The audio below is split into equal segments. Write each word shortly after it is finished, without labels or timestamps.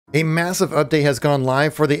A massive update has gone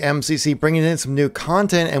live for the MCC, bringing in some new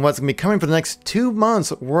content and what's going to be coming for the next 2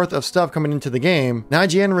 months worth of stuff coming into the game. Now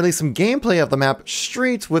IGN released some gameplay of the map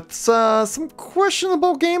Streets with some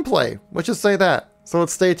questionable gameplay. Let's just say that. So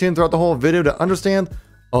let's stay tuned throughout the whole video to understand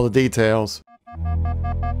all the details.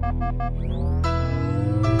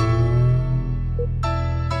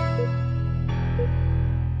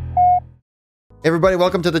 Hey everybody,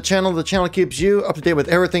 welcome to the channel. The channel keeps you up to date with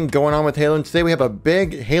everything going on with Halo, and today we have a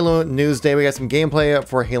big Halo news day. We got some gameplay up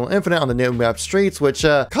for Halo Infinite on the new map Streets, which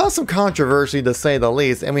caused some controversy to say the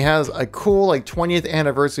least, and we have a cool 20th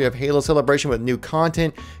anniversary of Halo celebration with new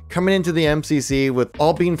content coming into the MCC, with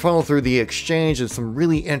all being funneled through the exchange and some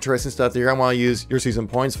really interesting stuff that you're going to want to use your season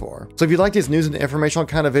points for. So if you like these news and informational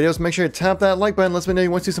kind of videos, make sure to tap that like button. Let me know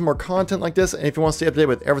you want to see some more content like this, and if you want to stay up to date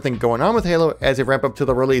with everything going on with Halo as they ramp up to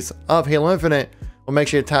the release of Halo Infinite, well, make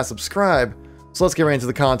sure to tap subscribe. So let's get right into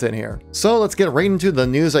the content here. So let's get right into the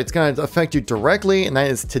news that's going to affect you directly, and that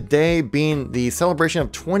is today being the celebration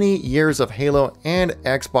of 20 years of Halo and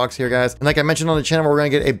Xbox here, guys. And like I mentioned on the channel, we're going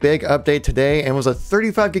to get a big update today, and it was a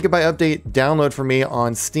 35 gigabyte update download for me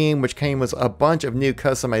on Steam, which came with a bunch of new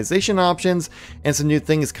customization options and some new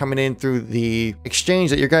things coming in through the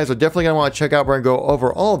exchange that you guys are definitely going to want to check out. We're going to go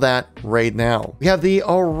over all that right now. We have the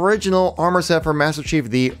original armor set for Master Chief,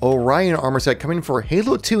 the Orion armor set, coming for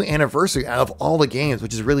Halo 2 anniversary out of all the games,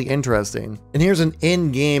 which is really interesting. And here's an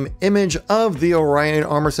in-game image of the Orion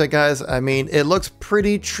armor set, guys. I mean, it looks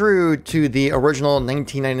pretty true to the original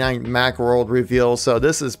 1999 MacWorld reveal, so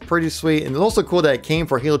this is pretty sweet. And it's also cool that it came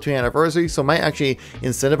for Halo 2 anniversary, so it might actually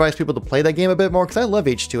incentivize people to play that game a bit more, because I love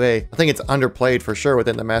H2A. I think it's underplayed for sure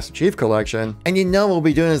within the Master Chief collection. And you know we'll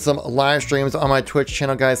be doing some live streams on my Twitch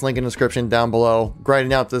channel, guys. Link in the description down below.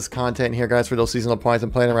 Grinding out this content here, guys, for those seasonal points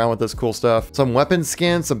and playing around with this cool stuff. Some weapon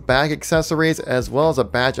skins, some back accessories, as well as a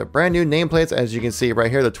batch of brand new nameplates, as you can see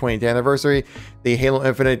right here, the 20th anniversary, the Halo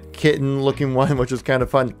Infinite kitten looking one, which is kind of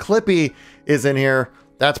fun. Clippy is in here.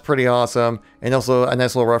 That's pretty awesome. And also a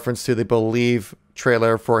nice little reference to the Believe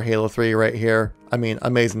trailer for Halo 3 right here. I mean,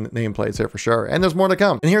 amazing nameplates here for sure. And there's more to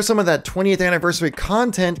come. And here's some of that 20th anniversary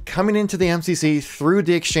content coming into the MCC through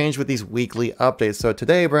the exchange with these weekly updates. So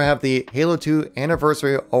today we have the Halo 2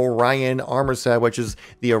 anniversary Orion armor set, which is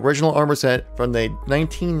the original armor set from the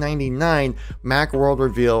 1999 MacWorld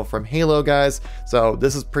reveal from Halo, guys. So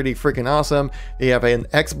this is pretty freaking awesome. You have an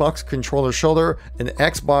Xbox controller shoulder, an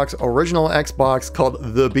original Xbox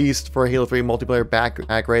called The Beast for Halo 3 multiplayer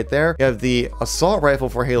backpack right there. You have the assault rifle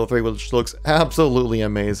for Halo 3, which looks absolutely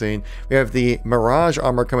amazing. We have the Mirage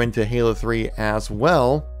armor coming to Halo 3 as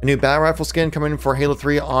well. A new battle rifle skin coming in for Halo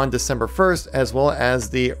 3 on December 1st, as well as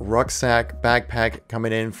the rucksack backpack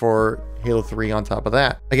coming in for Halo 3 on top of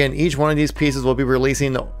that. Again, each one of these pieces will be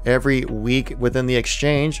releasing every week within the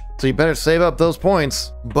exchange, so you better save up those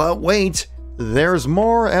points. But wait, there's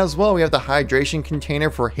more as well. We have the hydration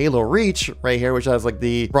container for Halo Reach right here, which has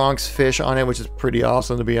the Bronx fish on it, which is pretty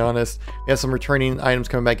awesome, to be honest. We have some returning items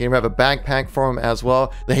coming back in. We have a backpack for them as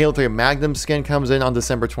well. The Halo 3 Magnum skin comes in on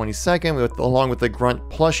December 22nd, along with the Grunt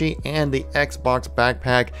plushie and the Xbox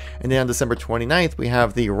backpack. And then on December 29th, we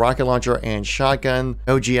have the rocket launcher and shotgun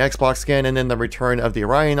OG Xbox skin, and then the return of the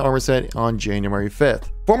Orion armor set on January 5th.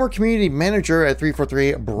 Former community manager at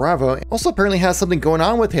 343 Bravo also apparently has something going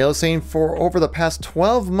on with Halo, saying, for over the past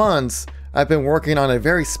 12 months, I've been working on a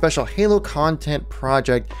very special Halo content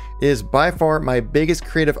project. It is by far my biggest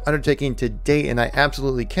creative undertaking to date, and I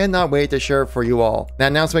absolutely cannot wait to share it for you all. That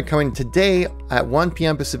announcement coming today at 1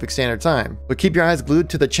 p.m. Pacific Standard Time. But keep your eyes glued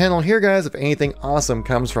to the channel here, guys, if anything awesome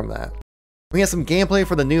comes from that. We have some gameplay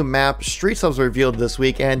for the new map Streets that was revealed this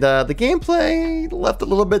week, and the gameplay left a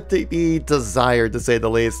little bit to be desired, to say the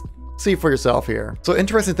least. See for yourself here. So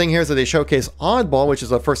interesting thing here is that they showcase Oddball, which is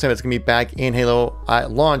the first time it's going to be back in Halo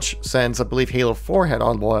at launch since I believe Halo 4 had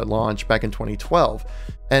Oddball at launch back in 2012.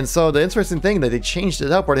 And so the interesting thing that they changed it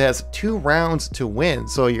up where it has 2 rounds to win.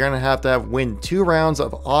 So you're going to have win 2 rounds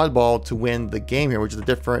of Oddball to win the game here, which is a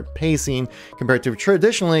different pacing compared to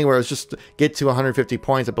traditionally where it's just get to 150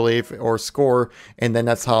 points, I believe, or score, and then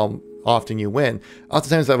that's how often you win.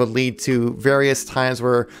 Oftentimes that would lead to various times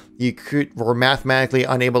where you were mathematically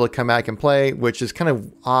unable to come back and play, which is kind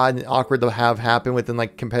of odd and awkward to have happen within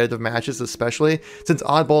competitive matches, especially since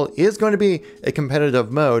Oddball is going to be a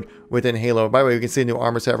competitive mode within Halo. By the way, you can see a new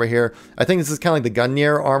armor set right here. I think this is kind of like the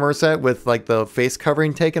Gungnir armor set with the face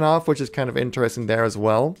covering taken off, which is kind of interesting there as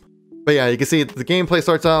well. But yeah, you can see the gameplay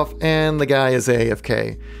starts off and the guy is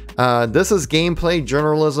AFK. This is gameplay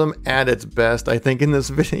journalism at its best, I think, in this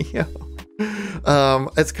video.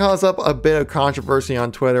 It's caused up a bit of controversy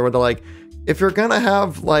on Twitter where they're like, if you're gonna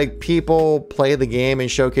have like people play the game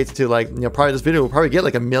and showcase it to, like, you know, probably this video will probably get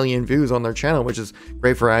like 1 million views on their channel, which is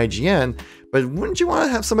great for IGN. But wouldn't you want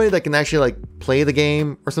to have somebody that can actually like play the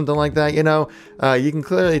game or something like that? You know, you can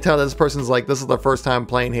clearly tell that this person's like, this is their first time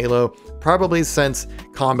playing Halo, probably since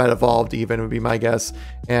Combat Evolved even, would be my guess.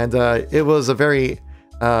 And it was a very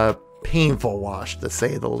painful watch, to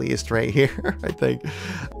say the least, right here. I think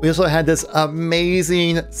we also had this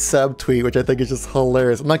amazing subtweet, which I think is just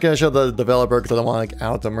hilarious. I'm not going to show the developer because I don't want to like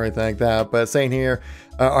out them or anything like that, but saying here,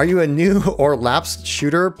 are you a new or lapsed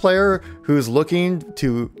shooter player who's looking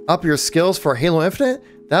to up your skills for Halo Infinite?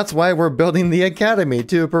 That's why we're building the Academy,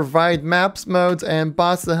 to provide maps, modes, and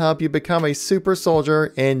bots to help you become a super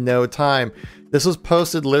soldier in no time. This was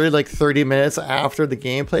posted literally like 30 minutes after the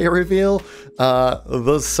gameplay reveal.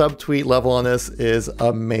 The subtweet level on this is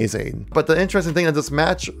amazing. But the interesting thing is this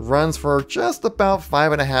match runs for just about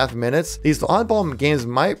 5.5 minutes. These oddball games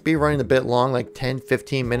might be running a bit long, like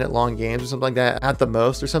 10-15 minute long games or something like that at the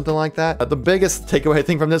most, or something like that. The biggest takeaway I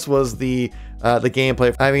think from this was the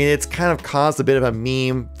gameplay. I mean, it's kind of caused a bit of a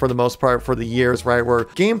meme for the most part for the years, right? Where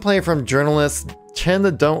gameplay from journalists tend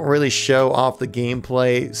to don't really show off the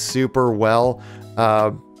gameplay super well,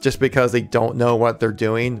 just because they don't know what they're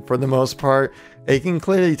doing for the most part. You can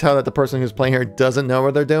clearly tell that the person who's playing here doesn't know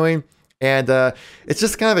what they're doing. And it's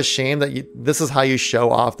just kind of a shame that this is how you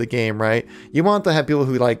show off the game, right? You want to have people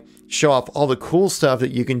who like show off all the cool stuff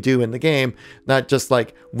that you can do in the game, not just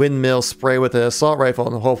like windmill spray with an assault rifle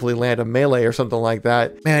and hopefully land a melee or something like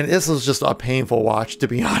that. Man, this was just a painful watch, to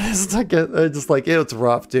be honest. It's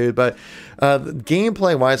rough, dude. But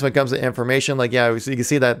gameplay wise, when it comes to information, like, yeah, so you can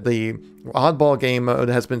see that the oddball game mode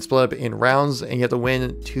has been split up in rounds and you have to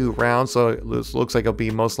win 2 rounds. So it looks like it'll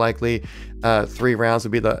be most likely 3 rounds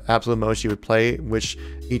would be the absolute most you would play, which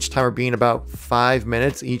each timer being about 5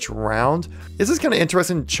 minutes each round. This is kind of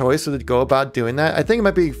interesting choice to go about doing that. I think it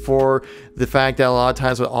might be for the fact that a lot of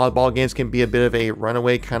times with oddball games can be a bit of a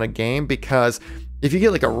runaway kind of game, because if you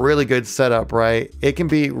get like a really good setup, right, it can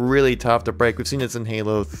be really tough to break. We've seen this in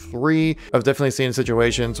Halo 3. I've definitely seen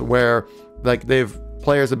situations where like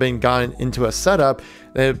players have been gotten into a setup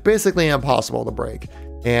that is basically impossible to break.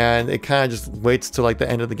 And it kind of just waits to like the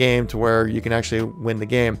end of the game to where you can actually win the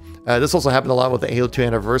game. This also happened a lot with the Halo 2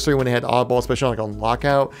 anniversary when they had oddball, especially like on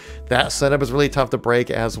lockout. That setup is really tough to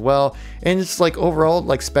break as well. And it's like overall,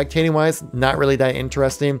 like spectating wise, not really that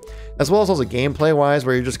interesting, as well as also gameplay wise,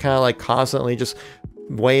 where you're just kind of like constantly just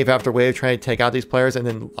wave after wave trying to take out these players and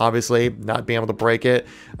then obviously not being able to break it.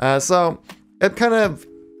 So it kind of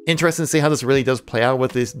interesting to see how this really does play out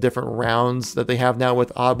with these different rounds that they have now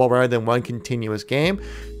with oddball rather than one continuous game.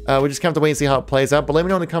 We just have to wait and see how it plays out, but let me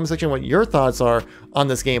know in the comment section what your thoughts are on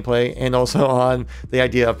this gameplay and also on the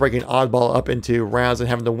idea of breaking oddball up into rounds and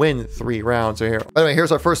having to win 3 rounds here. By the way,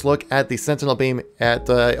 here's our first look at the Sentinel beam at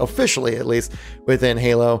officially at least within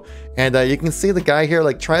Halo, and you can see the guy here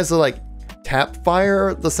like tries to like tap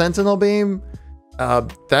fire the Sentinel beam.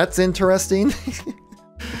 That's interesting.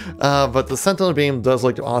 But the Sentinel beam does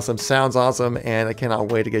look awesome, sounds awesome, and I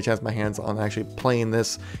cannot wait to get a chance to my hands on actually playing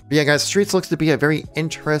this. But yeah, guys, Streets looks to be a very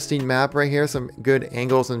interesting map right here. Some good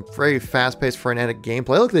angles and very fast-paced, frenetic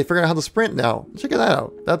gameplay. Look, they figured out how to sprint now. Check that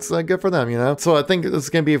out. That's good for them, you know? So I think this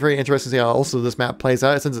is going to be very interesting to see how also this map plays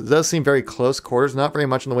out, since it does seem very close quarters, not very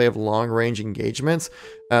much in the way of long-range engagements.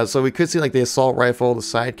 So we could see like the assault rifle, the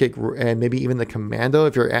sidekick, and maybe even the commando,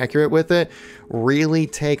 if you're accurate with it, really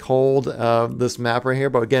take hold of this map right here.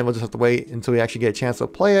 But again, we'll just have to wait until we actually get a chance to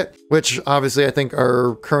play it, which obviously I think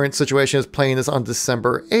our current situation is playing this on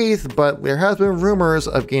December 8th, but there has been rumors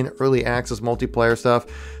of getting early access multiplayer stuff.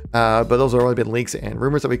 But those are only been leaks and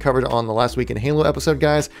rumors that we covered on the last week in Halo episode,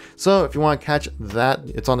 guys. So if you want to catch that,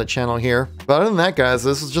 it's on the channel here. But other than that, guys,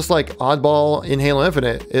 this is just like oddball in Halo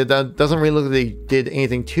Infinite. It doesn't really look like they did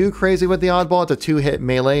anything too crazy with the oddball. It's a 2-hit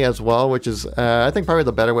melee as well, which is I think probably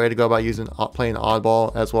the better way to go about playing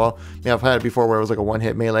oddball as well. Yeah, I've had it before where it was like a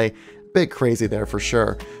 1-hit melee. Bit crazy there for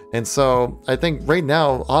sure. And so I think right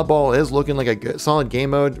now oddball is looking like a good solid game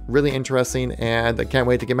mode, really interesting, and I can't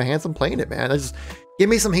wait to get my hands on playing it, man. Give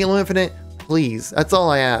me some Halo Infinite, please. That's all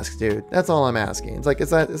I ask, dude. That's all I'm asking. It's like,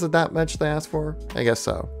 is it that much to ask for? I guess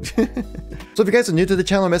so. So if you guys are new to the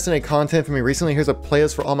channel and missed any content from me recently, here's a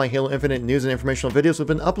playlist for all my Halo Infinite news and informational videos we've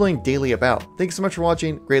been uploading daily about. Thank you so much for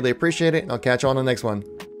watching. Greatly appreciate it, and I'll catch you on the next one.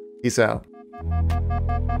 Peace out.